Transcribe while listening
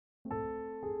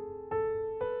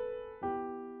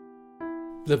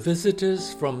The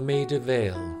Visitors from Maida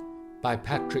Vale by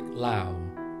Patrick Lau.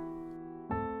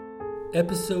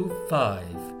 Episode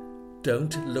 5.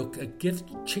 Don't Look a Gift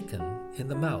Chicken in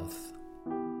the Mouth.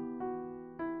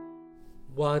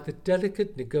 While the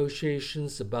delicate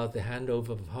negotiations about the handover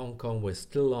of Hong Kong were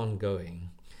still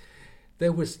ongoing,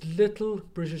 there was little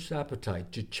British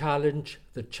appetite to challenge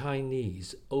the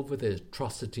Chinese over the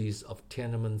atrocities of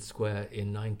Tiananmen Square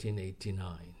in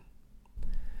 1989.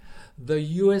 The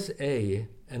USA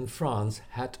and France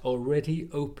had already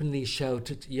openly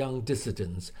sheltered young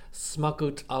dissidents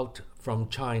smuggled out from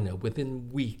China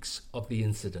within weeks of the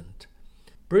incident.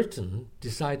 Britain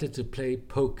decided to play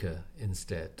poker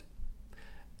instead.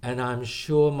 And I'm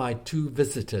sure my two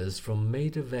visitors from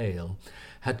Maida Vale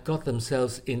had got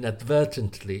themselves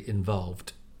inadvertently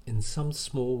involved in some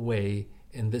small way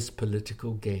in this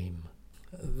political game.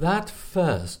 That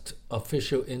first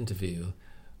official interview,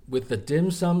 with the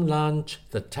dim sum lunch,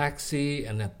 the taxi,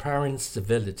 and apparent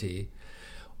civility,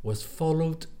 was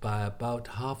followed by about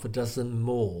half a dozen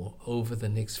more over the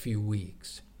next few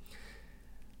weeks.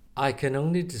 I can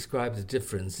only describe the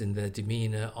difference in their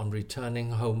demeanour on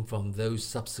returning home from those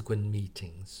subsequent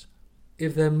meetings.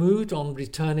 If their mood on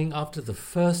returning after the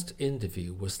first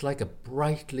interview was like a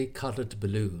brightly coloured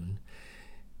balloon,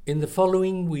 in the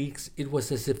following weeks it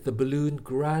was as if the balloon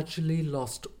gradually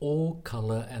lost all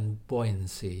colour and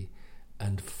buoyancy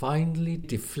and finally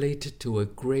deflated to a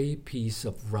grey piece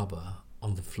of rubber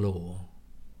on the floor.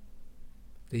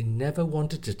 They never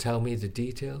wanted to tell me the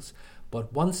details,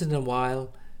 but once in a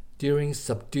while, during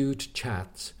subdued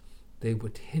chats, they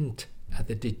would hint at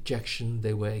the dejection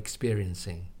they were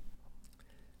experiencing.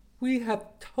 We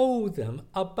have told them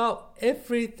about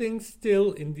everything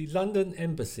still in the London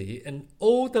embassy and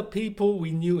all the people we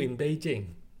knew in Beijing.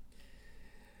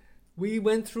 We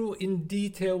went through in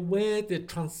detail where the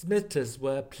transmitters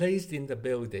were placed in the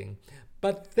building,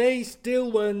 but they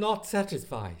still were not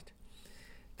satisfied.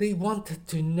 They wanted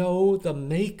to know the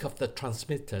make of the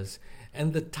transmitters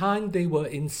and the time they were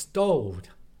installed.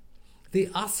 They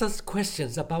asked us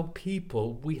questions about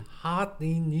people we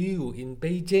hardly knew in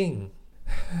Beijing.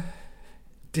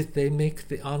 Did they make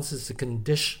the answers a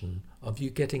condition of you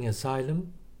getting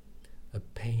asylum? A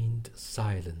pained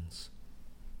silence.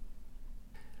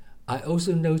 I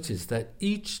also noticed that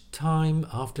each time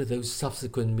after those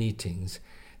subsequent meetings,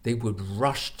 they would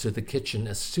rush to the kitchen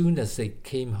as soon as they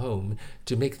came home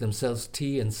to make themselves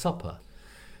tea and supper.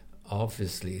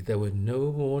 Obviously, there were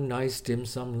no more nice dim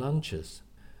sum lunches.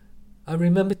 I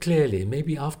remember clearly,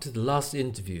 maybe after the last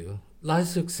interview, Lai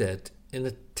Suk said, in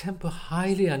a temper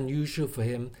highly unusual for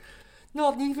him,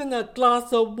 "Not even a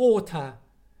glass of water.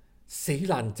 死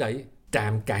爛仔,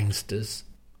 damn gangsters."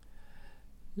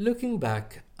 Looking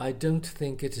back, I don't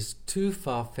think it is too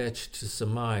far-fetched to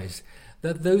surmise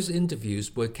that those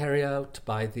interviews were carried out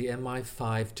by the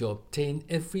MI5 to obtain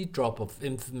every drop of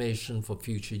information for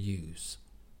future use.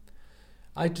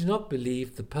 I do not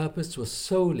believe the purpose was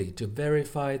solely to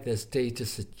verify their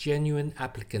status as genuine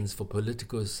applicants for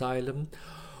political asylum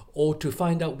or to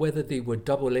find out whether they were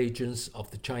double agents of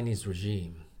the Chinese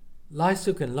regime. Lai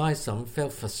Suk and Lai Sum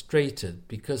felt frustrated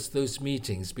because those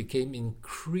meetings became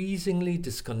increasingly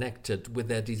disconnected with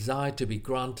their desire to be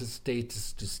granted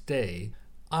status to stay,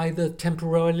 either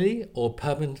temporarily or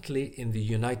permanently in the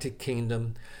United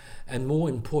Kingdom, and more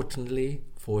importantly,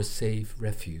 for a safe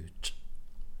refuge.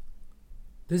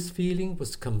 This feeling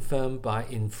was confirmed by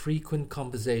infrequent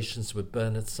conversations with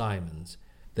Bernard Simons,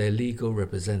 their legal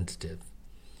representative.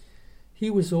 He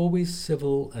was always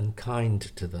civil and kind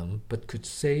to them, but could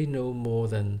say no more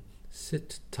than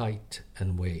sit tight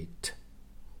and wait.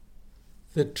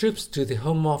 The trips to the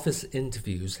Home Office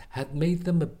interviews had made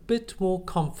them a bit more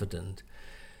confident,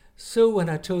 so when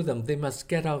I told them they must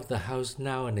get out of the house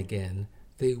now and again,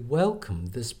 they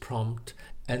welcomed this prompt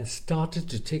and started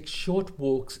to take short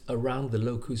walks around the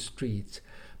local streets,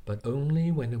 but only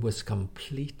when it was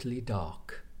completely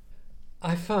dark.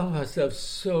 I found myself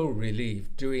so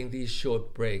relieved during these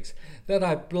short breaks that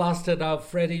I blasted out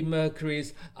Freddie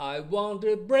Mercury's "I Want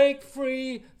to Break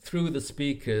Free" through the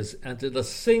speakers and did a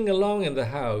sing-along in the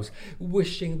house,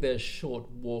 wishing their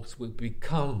short walks would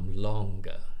become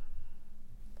longer.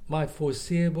 My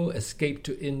foreseeable escape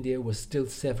to India was still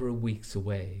several weeks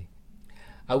away.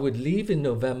 I would leave in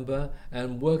November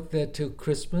and work there till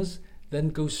Christmas, then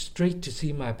go straight to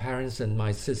see my parents and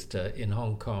my sister in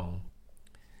Hong Kong.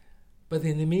 But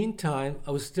in the meantime,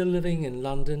 I was still living in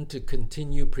London to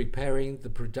continue preparing the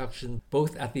production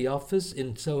both at the office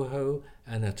in Soho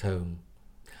and at home.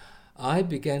 I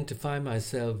began to find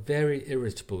myself very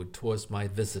irritable towards my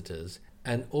visitors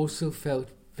and also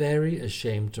felt very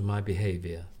ashamed of my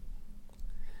behaviour.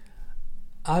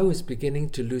 I was beginning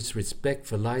to lose respect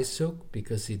for Lai Suk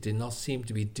because he did not seem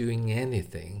to be doing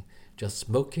anything, just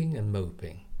smoking and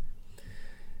moping.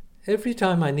 Every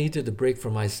time I needed a break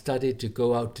from my study to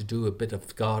go out to do a bit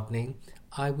of gardening,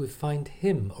 I would find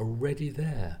him already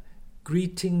there,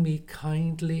 greeting me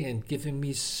kindly and giving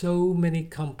me so many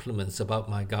compliments about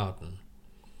my garden.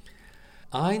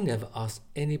 I never asked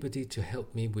anybody to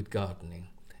help me with gardening,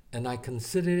 and I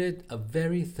considered it a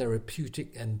very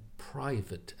therapeutic and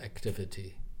private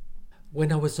activity.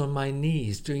 When I was on my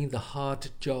knees doing the hard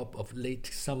job of late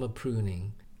summer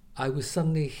pruning, I would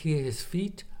suddenly hear his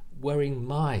feet, wearing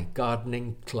my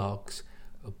gardening clogs,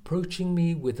 approaching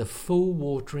me with a full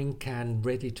watering can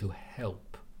ready to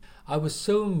help. I was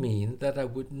so mean that I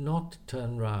would not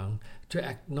turn round to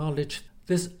acknowledge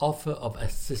this offer of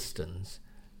assistance,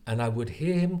 and I would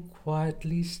hear him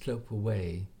quietly slope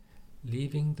away,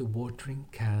 leaving the watering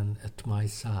can at my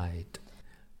side.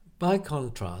 By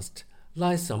contrast,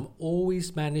 Lysam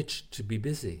always managed to be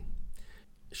busy.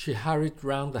 She hurried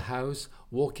round the house,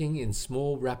 walking in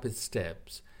small rapid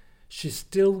steps. She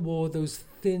still wore those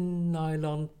thin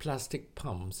nylon plastic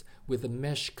pumps with a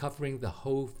mesh covering the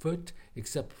whole foot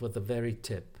except for the very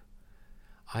tip.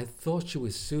 I thought she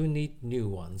would soon need new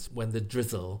ones when the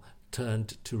drizzle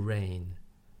turned to rain.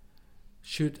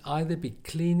 She would either be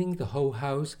cleaning the whole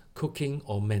house, cooking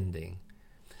or mending.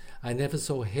 I never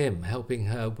saw him helping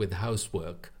her with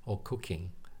housework or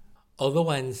cooking. Although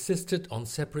I insisted on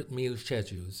separate meal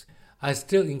schedules, I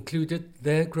still included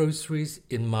their groceries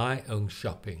in my own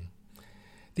shopping.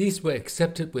 These were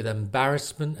accepted with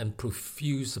embarrassment and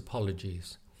profuse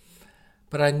apologies.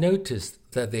 But I noticed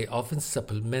that they often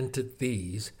supplemented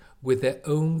these with their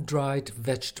own dried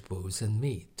vegetables and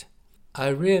meat. I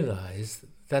realized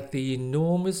that the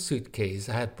enormous suitcase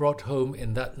I had brought home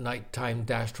in that nighttime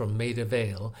dash from Maida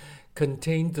Vale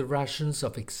contained the rations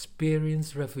of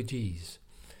experienced refugees.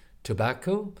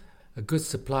 Tobacco, a good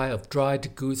supply of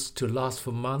dried goods to last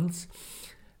for months,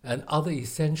 and other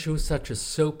essentials such as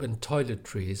soap and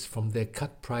toiletries from their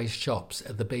cut-price shops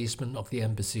at the basement of the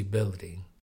embassy building.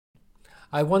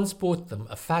 I once bought them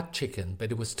a fat chicken,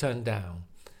 but it was turned down.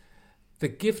 The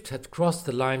gift had crossed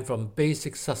the line from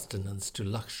basic sustenance to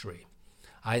luxury.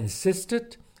 I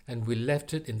insisted, and we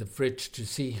left it in the fridge to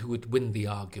see who would win the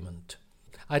argument.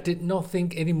 I did not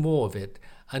think any more of it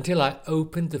until I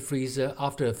opened the freezer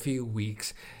after a few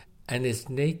weeks, and its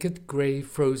naked grey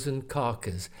frozen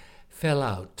carcass fell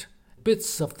out.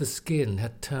 Bits of the skin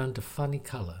had turned a funny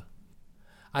colour.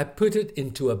 I put it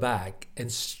into a bag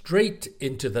and straight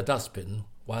into the dustbin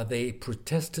while they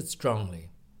protested strongly.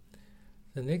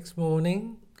 The next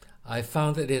morning, I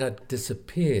found that it had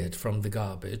disappeared from the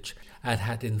garbage and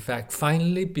had in fact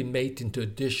finally been made into a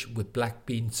dish with black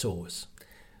bean sauce.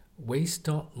 Waste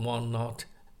not, want not.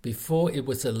 Before it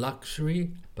was a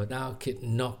luxury, but now could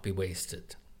not be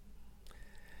wasted.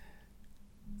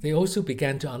 They also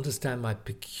began to understand my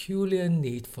peculiar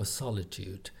need for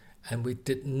solitude, and we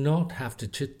did not have to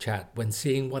chit-chat when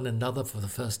seeing one another for the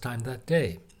first time that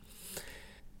day.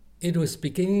 It was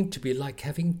beginning to be like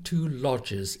having two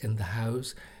lodgers in the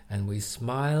house, and we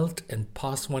smiled and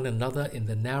passed one another in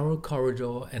the narrow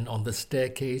corridor and on the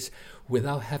staircase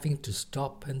without having to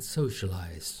stop and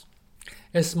socialize.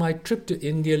 As my trip to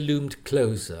India loomed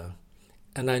closer,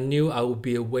 and I knew I would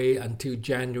be away until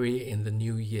January in the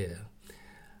new year,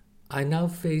 I now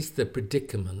faced the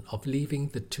predicament of leaving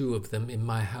the two of them in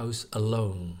my house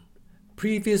alone.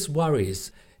 Previous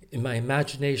worries, in my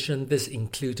imagination this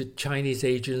included Chinese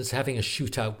agents having a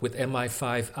shootout with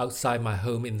MI5 outside my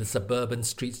home in the suburban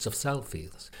streets of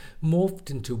Southfields, morphed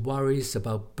into worries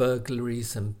about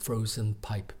burglaries and frozen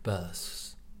pipe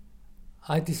bursts.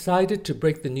 I decided to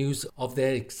break the news of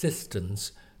their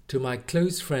existence to my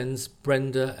close friends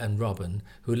Brenda and Robin,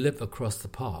 who live across the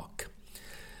park.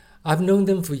 I've known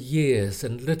them for years,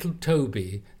 and little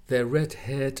Toby, their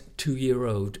red-haired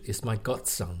 2-year-old, is my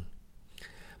godson.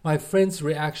 My friend's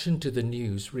reaction to the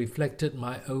news reflected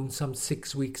my own some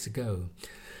 6 weeks ago.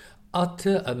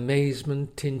 Utter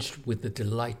amazement tinged with the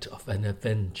delight of an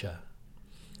adventure.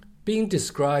 Being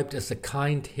described as a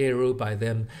kind hero by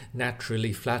them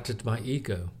naturally flattered my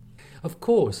ego. Of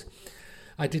course,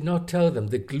 I did not tell them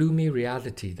the gloomy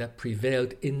reality that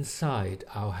prevailed inside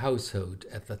our household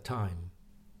at the time.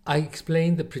 I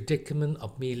explained the predicament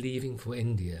of me leaving for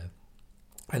India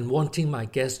and wanting my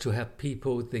guests to have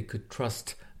people they could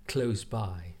trust close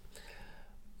by.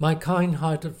 My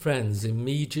kind-hearted friends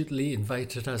immediately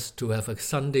invited us to have a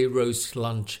Sunday roast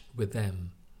lunch with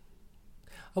them.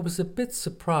 I was a bit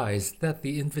surprised that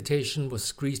the invitation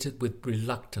was greeted with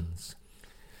reluctance.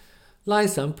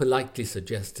 Lysam politely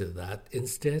suggested that,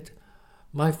 instead,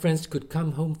 My friends could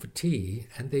come home for tea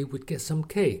and they would get some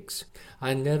cakes.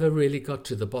 I never really got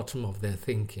to the bottom of their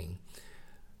thinking.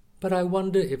 But I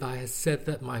wonder if I had said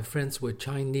that my friends were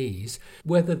Chinese,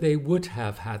 whether they would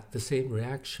have had the same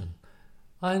reaction.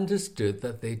 I understood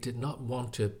that they did not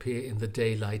want to appear in the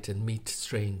daylight and meet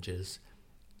strangers,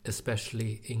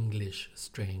 especially English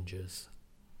strangers.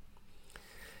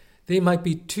 They might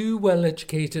be two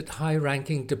well-educated,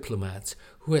 high-ranking diplomats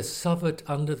who had suffered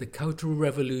under the Cultural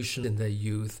Revolution in their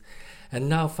youth and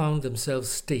now found themselves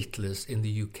stateless in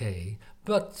the UK,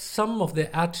 but some of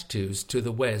their attitudes to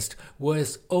the West were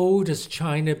as old as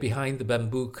China behind the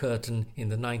bamboo curtain in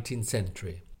the 19th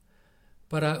century.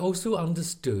 But I also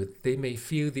understood they may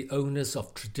feel the onus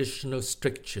of traditional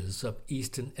strictures of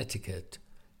Eastern etiquette,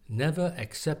 never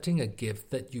accepting a gift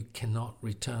that you cannot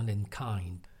return in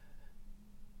kind.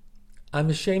 I'm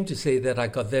ashamed to say that I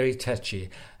got very touchy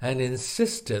and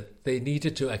insisted they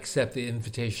needed to accept the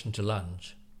invitation to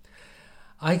lunch.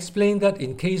 I explained that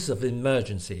in case of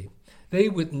emergency, they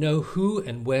would know who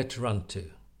and where to run to.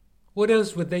 What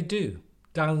else would they do?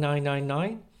 Dial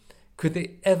 999? Could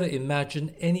they ever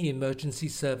imagine any emergency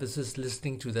services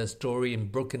listening to their story in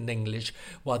broken English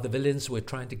while the villains were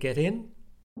trying to get in?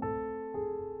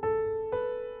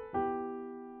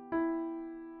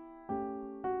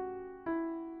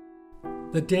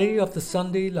 The day of the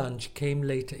Sunday lunch came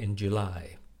later in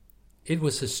July. It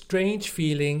was a strange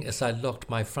feeling as I locked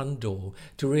my front door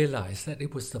to realize that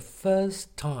it was the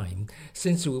first time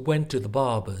since we went to the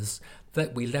barber's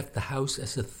that we left the house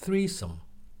as a threesome.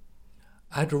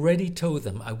 I'd already told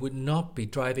them I would not be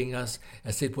driving us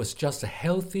as it was just a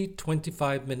healthy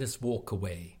 25 minutes walk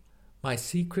away. My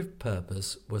secret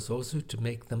purpose was also to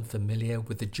make them familiar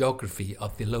with the geography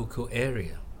of the local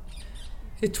area.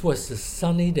 It was a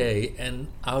sunny day and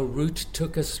our route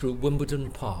took us through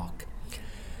Wimbledon Park,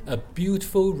 a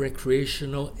beautiful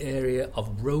recreational area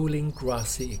of rolling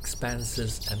grassy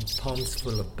expanses and ponds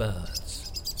full of birds.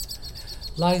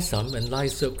 Lysum and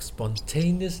Lysuk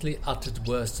spontaneously uttered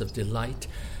words of delight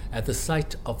at the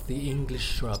sight of the English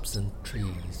shrubs and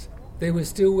trees. They were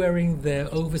still wearing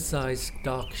their oversized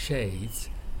dark shades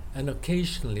and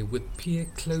occasionally would peer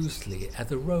closely at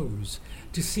the rose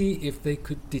to see if they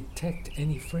could detect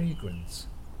any fragrance.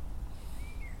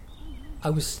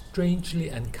 I was strangely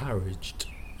encouraged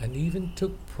and even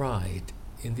took pride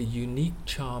in the unique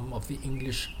charm of the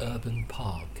English urban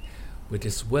park with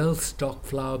its well-stocked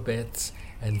flower beds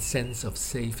and sense of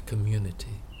safe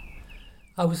community.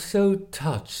 I was so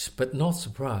touched but not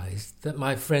surprised that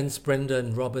my friends Brenda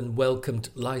and Robin welcomed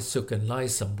Lysuk and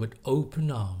Lysum with open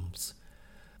arms.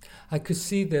 I could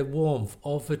see their warmth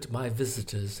offered my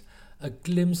visitors a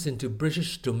glimpse into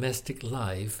British domestic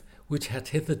life which had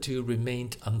hitherto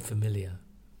remained unfamiliar.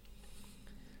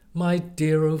 My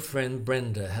dear old friend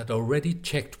Brenda had already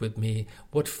checked with me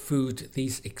what food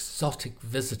these exotic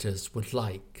visitors would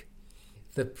like.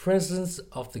 The presence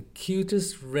of the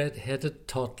cutest red-headed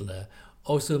toddler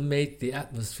also made the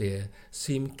atmosphere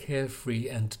seem carefree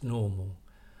and normal,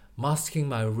 masking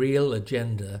my real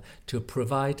agenda to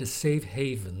provide a safe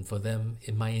haven for them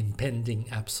in my impending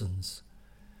absence.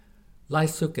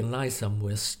 Lysuk and Lysum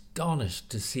were astonished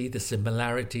to see the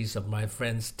similarities of my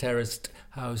friend's terraced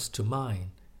house to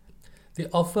mine. The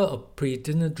offer of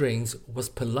pre-dinner drinks was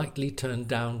politely turned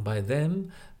down by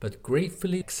them, but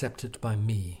gratefully accepted by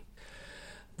me.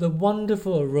 The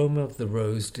wonderful aroma of the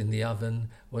roast in the oven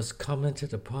was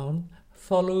commented upon,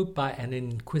 followed by an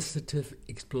inquisitive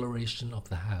exploration of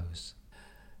the house.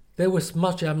 There was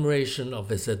much admiration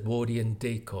of its Edwardian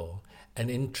decor and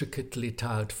intricately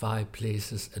tiled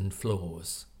fireplaces and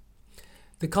floors.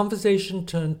 The conversation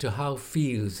turned to how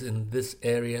fields in this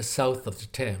area south of the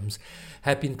Thames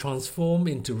had been transformed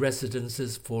into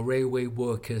residences for railway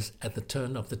workers at the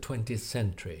turn of the 20th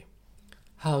century.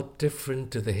 How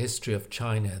different to the history of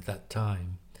China at that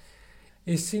time.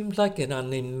 It seemed like an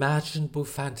unimaginable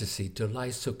fantasy to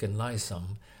Lysuk and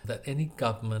Lysum that any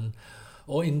government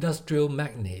or industrial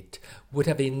magnate would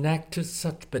have enacted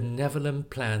such benevolent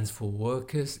plans for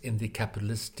workers in the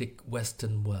capitalistic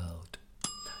Western world.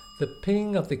 The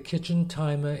ping of the kitchen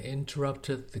timer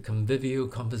interrupted the convivial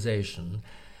conversation,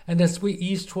 and as we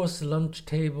eased towards the lunch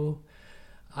table,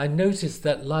 I noticed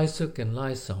that Lysuk and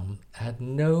Lysum had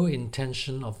no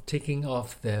intention of taking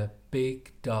off their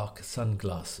big dark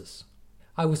sunglasses.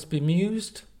 I was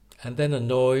bemused and then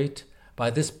annoyed by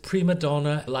this prima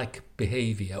donna-like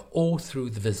behavior all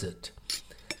through the visit.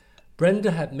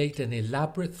 Brenda had made an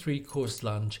elaborate 3-course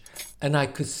lunch, and I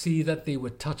could see that they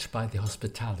were touched by the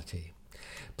hospitality,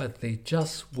 but they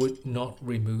just would not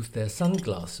remove their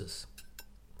sunglasses.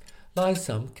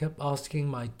 Lysum kept asking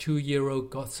my 2-year-old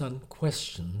godson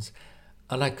questions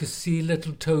and I could see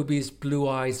little Toby's blue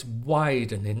eyes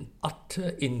widen in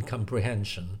utter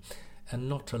incomprehension and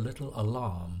not a little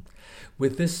alarm,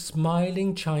 with this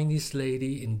smiling Chinese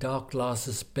lady in dark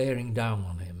glasses bearing down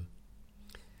on him.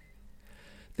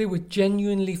 They were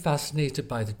genuinely fascinated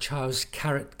by the child's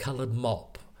carrot-coloured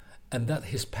mop, and that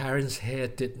his parents' hair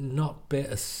did not bear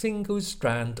a single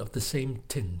strand of the same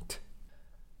tint.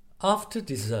 After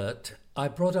dessert, I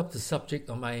brought up the subject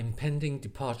of my impending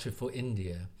departure for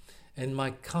India, and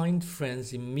my kind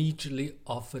friends immediately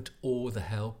offered all the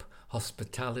help,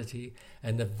 hospitality,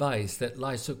 and advice that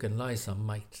Lysuk and Lysam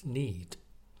might need.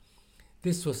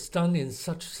 This was done in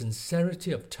such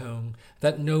sincerity of tone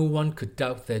that no one could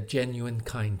doubt their genuine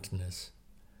kindness.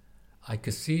 I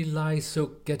could see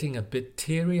Lysuk getting a bit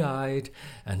teary-eyed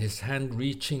and his hand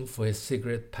reaching for his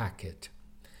cigarette packet.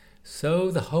 So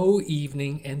the whole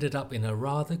evening ended up in a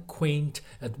rather quaint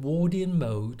Edwardian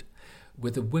mode,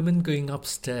 with the women going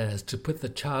upstairs to put the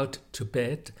child to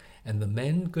bed and the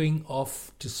men going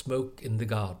off to smoke in the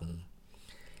garden.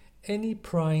 Any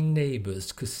prying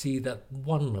neighbours could see that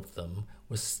one of them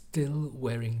was still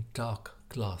wearing dark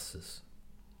glasses.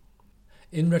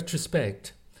 In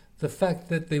retrospect, the fact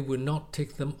that they would not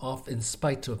take them off in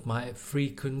spite of my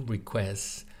frequent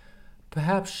requests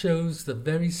perhaps shows the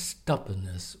very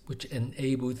stubbornness which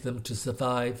enabled them to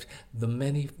survive the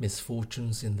many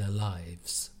misfortunes in their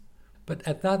lives. But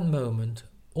at that moment,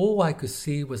 all I could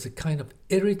see was a kind of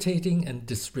irritating and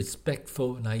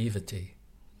disrespectful naivety.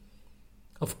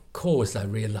 Of course, I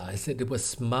realized that it was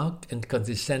smug and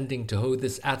condescending to hold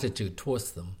this attitude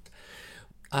towards them.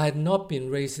 I had not been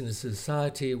raised in a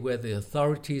society where the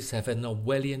authorities have an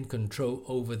Orwellian control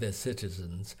over their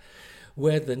citizens,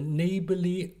 where the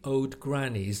neighbourly old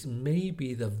grannies may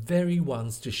be the very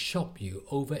ones to shop you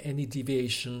over any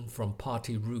deviation from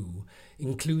party rule,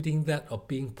 including that of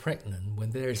being pregnant when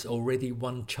there is already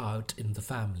one child in the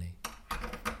family.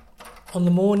 On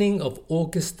the morning of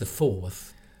August the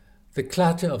 4th, the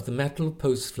clatter of the metal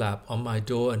post flap on my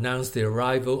door announced the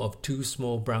arrival of 2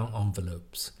 small brown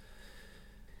envelopes.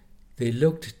 They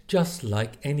looked just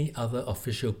like any other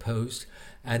official post,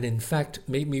 and in fact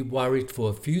made me worried for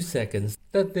a few seconds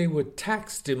that they were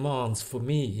tax demands for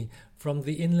me from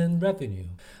the Inland Revenue,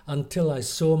 until I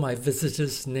saw my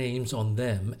visitors' names on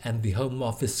them and the Home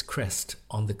Office crest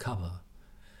on the cover.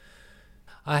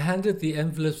 I handed the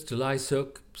envelopes to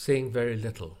Lysuk, saying very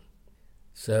little.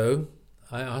 "So,"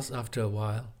 I asked after a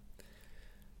while,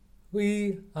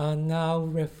 "we are now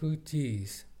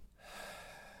refugees."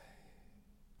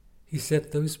 He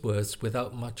said those words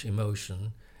without much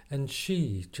emotion, and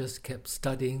she just kept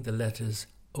studying the letters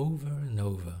over and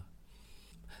over.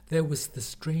 There was the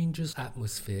strangest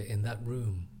atmosphere in that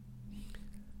room.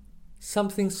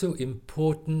 Something so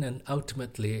important and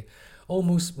ultimately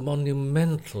almost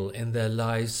monumental in their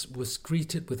lives was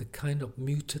greeted with a kind of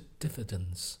muted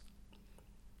diffidence.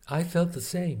 I felt the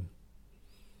same.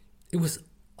 It was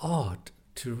odd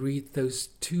to read those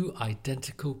 2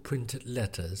 identical printed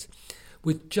letters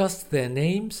with just their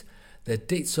names, their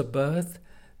dates of birth,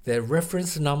 their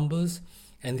reference numbers,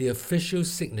 and the official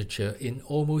signature in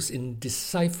almost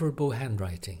indecipherable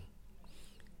handwriting.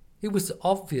 It was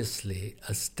obviously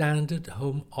a standard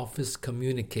Home Office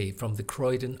communique from the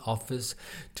Croydon office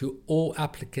to all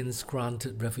applicants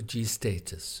granted refugee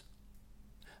status.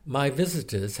 My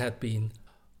visitors had been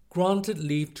granted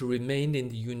leave to remain in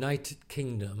the United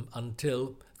Kingdom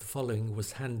until, the following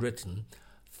was handwritten,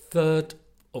 3rd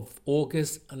of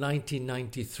August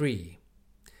 1993.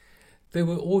 They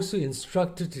were also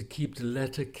instructed to keep the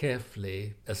letter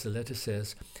carefully, as the letter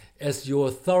says, as your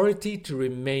authority to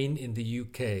remain in the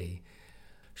UK.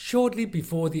 Shortly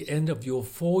before the end of your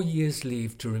 4 years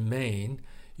leave to remain,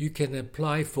 you can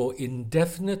apply for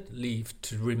indefinite leave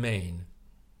to remain.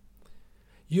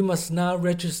 You must now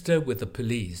register with the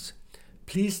police.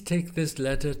 Please take this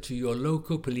letter to your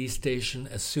local police station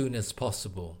as soon as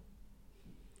possible.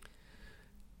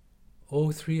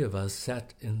 All 3 of us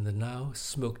sat in the now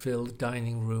smoke-filled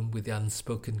dining room with the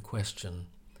unspoken question,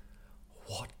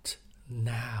 what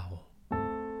now?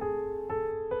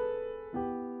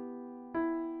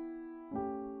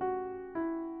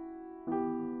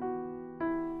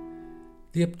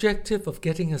 The objective of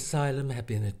getting asylum had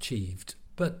been achieved,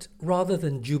 but rather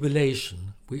than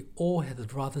jubilation, we all had a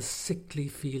rather sickly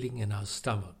feeling in our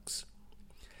stomachs.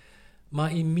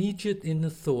 My immediate inner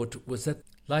thought was that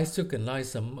Lysuk and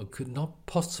Lysam could not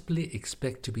possibly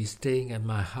expect to be staying at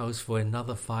my house for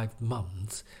another 5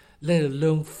 months, let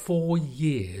alone 4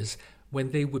 years,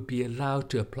 when they would be allowed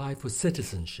to apply for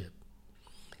citizenship.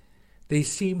 They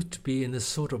seemed to be in a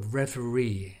sort of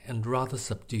reverie and rather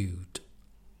subdued.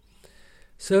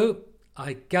 So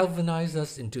I galvanized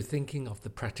us into thinking of the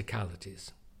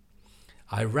practicalities.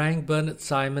 I rang Bernard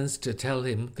Simons to tell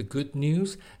him the good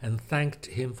news and thanked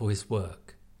him for his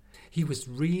work. He was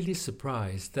really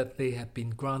surprised that they had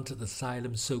been granted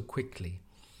asylum so quickly.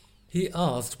 He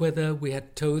asked whether we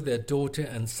had told their daughter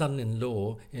and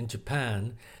son-in-law in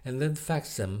Japan and then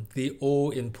faxed them the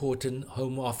all-important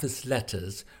Home Office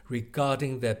letters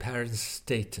regarding their parents'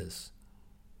 status.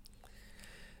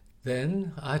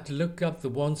 Then I had to look up the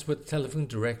Wandsworth telephone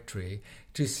directory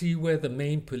to see where the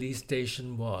main police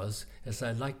station was, as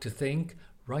I like to think,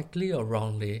 rightly or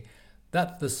wrongly,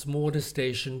 that the smaller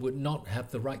station would not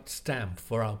have the right stamp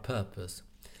for our purpose.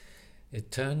 It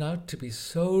turned out to be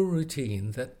so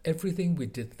routine that everything we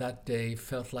did that day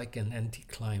felt like an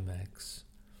anticlimax.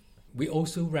 We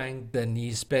also rang their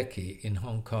niece Becky in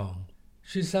Hong Kong.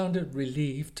 She sounded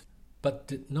relieved, but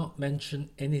did not mention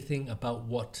anything about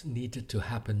what needed to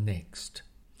happen next.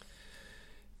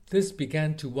 This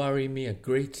began to worry me a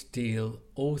great deal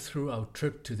all through our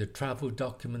trip to the travel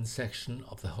document section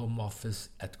of the Home Office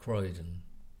at Croydon.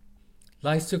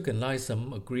 Lai Suk and Lai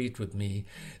Sum agreed with me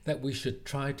that we should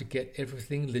try to get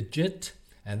everything legit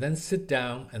and then sit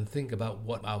down and think about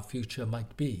what our future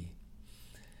might be.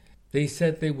 They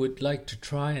said they would like to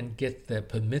try and get their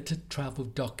permitted travel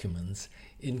documents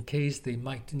in case they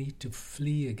might need to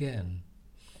flee again.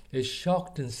 It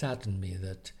shocked and saddened me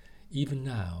that, even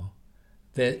now,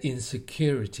 their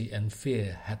insecurity and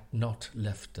fear had not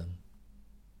left them.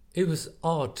 It was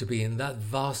odd to be in that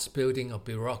vast building of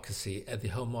bureaucracy at the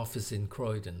Home Office in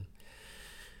Croydon.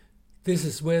 This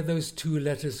is where those 2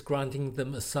 letters granting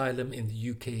them asylum in the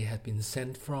UK had been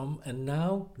sent from, and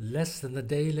now, less than a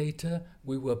day later,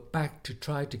 we were back to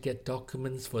try to get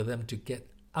documents for them to get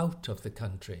out of the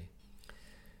country.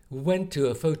 We went to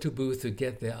a photo booth to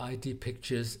get their ID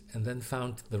pictures and then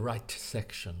found the right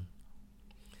section.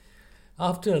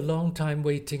 After a long time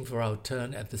waiting for our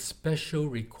turn at the Special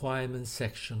Requirements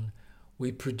section,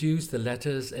 we produced the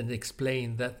letters and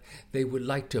explained that they would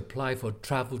like to apply for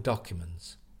travel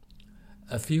documents.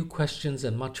 A few questions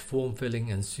and much form-filling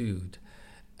ensued,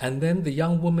 and then the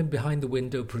young woman behind the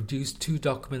window produced 2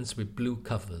 documents with blue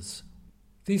covers.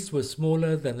 These were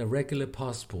smaller than a regular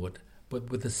passport, but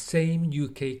with the same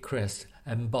UK crest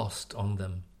embossed on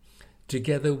them,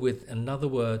 together with another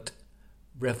word,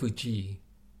 refugee.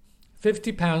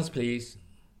 £50, please.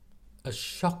 A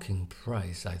shocking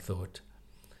price, I thought.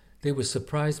 They were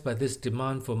surprised by this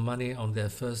demand for money on their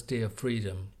first day of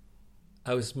freedom.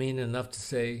 I was mean enough to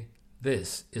say,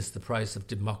 this is the price of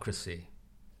democracy.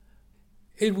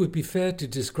 It would be fair to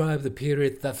describe the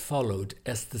period that followed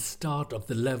as the start of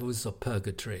the levels of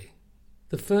purgatory.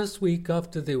 The first week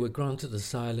after they were granted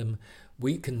asylum,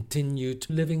 we continued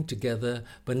living together,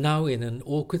 but now in an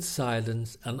awkward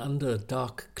silence and under a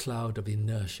dark cloud of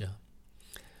inertia.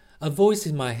 A voice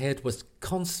in my head was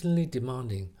constantly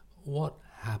demanding, what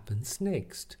happens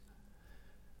next?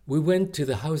 We went to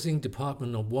the housing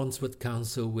department of Wandsworth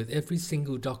Council with every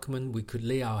single document we could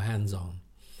lay our hands on.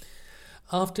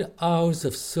 After hours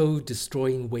of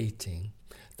soul-destroying waiting,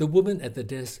 the woman at the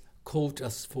desk called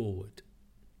us forward.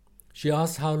 She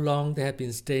asked how long they had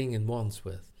been staying in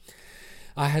Wandsworth.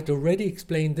 I had already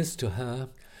explained this to her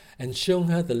and shown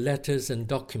her the letters and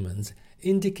documents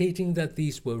indicating that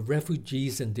these were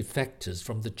refugees and defectors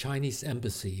from the Chinese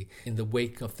embassy in the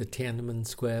wake of the Tiananmen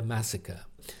Square massacre.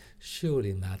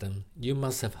 Surely, madam, you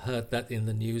must have heard that in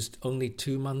the news only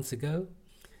 2 months ago?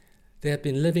 They had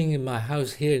been living in my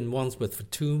house here in Wandsworth for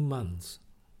 2 months.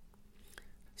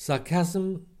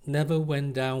 Sarcasm never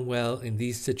went down well in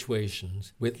these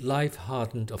situations with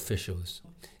life-hardened officials.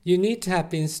 You need to have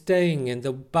been staying in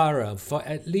the borough for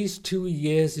at least 2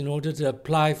 years in order to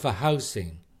apply for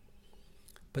housing.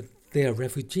 But they are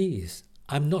refugees.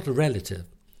 I'm not a relative.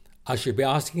 I should be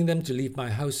asking them to leave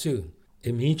my house soon.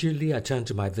 Immediately I turned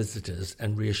to my visitors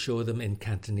and reassured them in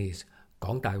Cantonese.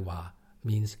 Gong Dai Wa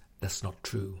means that's not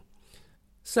true.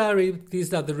 Sorry,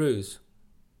 these are the rules.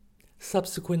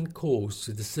 Subsequent calls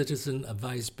to the Citizen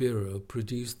Advice Bureau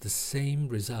produced the same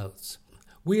results.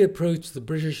 We approached the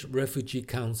British Refugee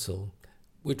Council,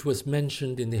 which was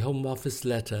mentioned in the Home Office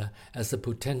letter as a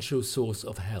potential source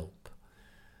of help.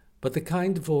 But the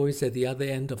kind voice at the other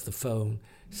end of the phone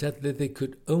said that they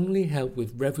could only help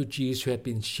with refugees who had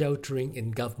been sheltering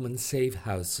in government safe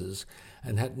houses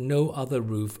and had no other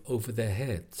roof over their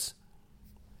heads.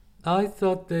 I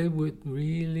thought they would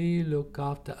really look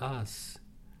after us.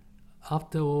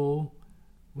 After all,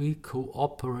 we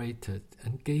cooperated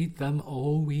and gave them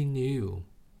all we knew.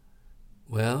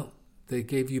 Well, they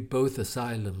gave you both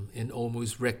asylum in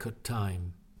almost record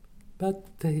time.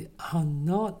 But they are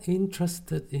not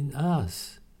interested in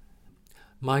us.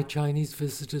 My Chinese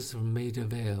visitors from Maida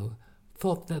Vale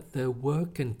thought that their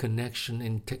work and connection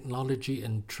in technology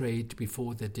and trade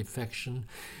before their defection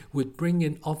would bring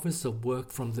in offers of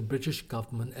work from the British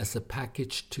government as a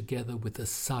package together with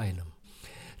asylum.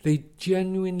 They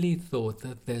genuinely thought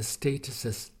that their status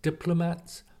as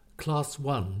diplomats, Class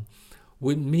 1,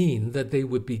 would mean that they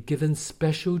would be given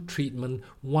special treatment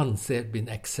once they had been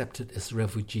accepted as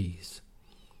refugees.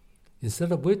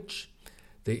 Instead of which,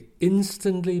 they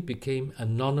instantly became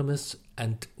anonymous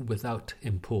and without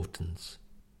importance.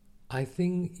 I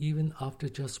think even after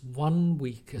just 1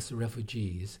 week as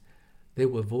refugees, there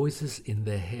were voices in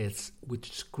their heads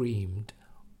which screamed,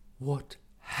 "What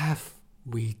have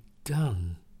we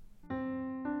done?"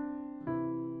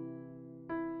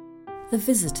 The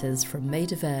Visitors from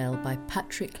Maida Vale by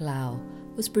Patrick Lau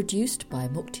was produced by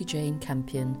Mukti Jain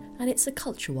Campion, and it's a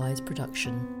Culturewise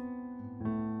production.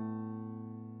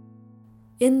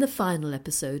 In the final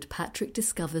episode, Patrick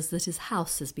discovers that his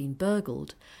house has been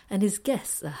burgled and his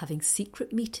guests are having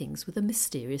secret meetings with a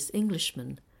mysterious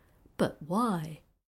Englishman. But why?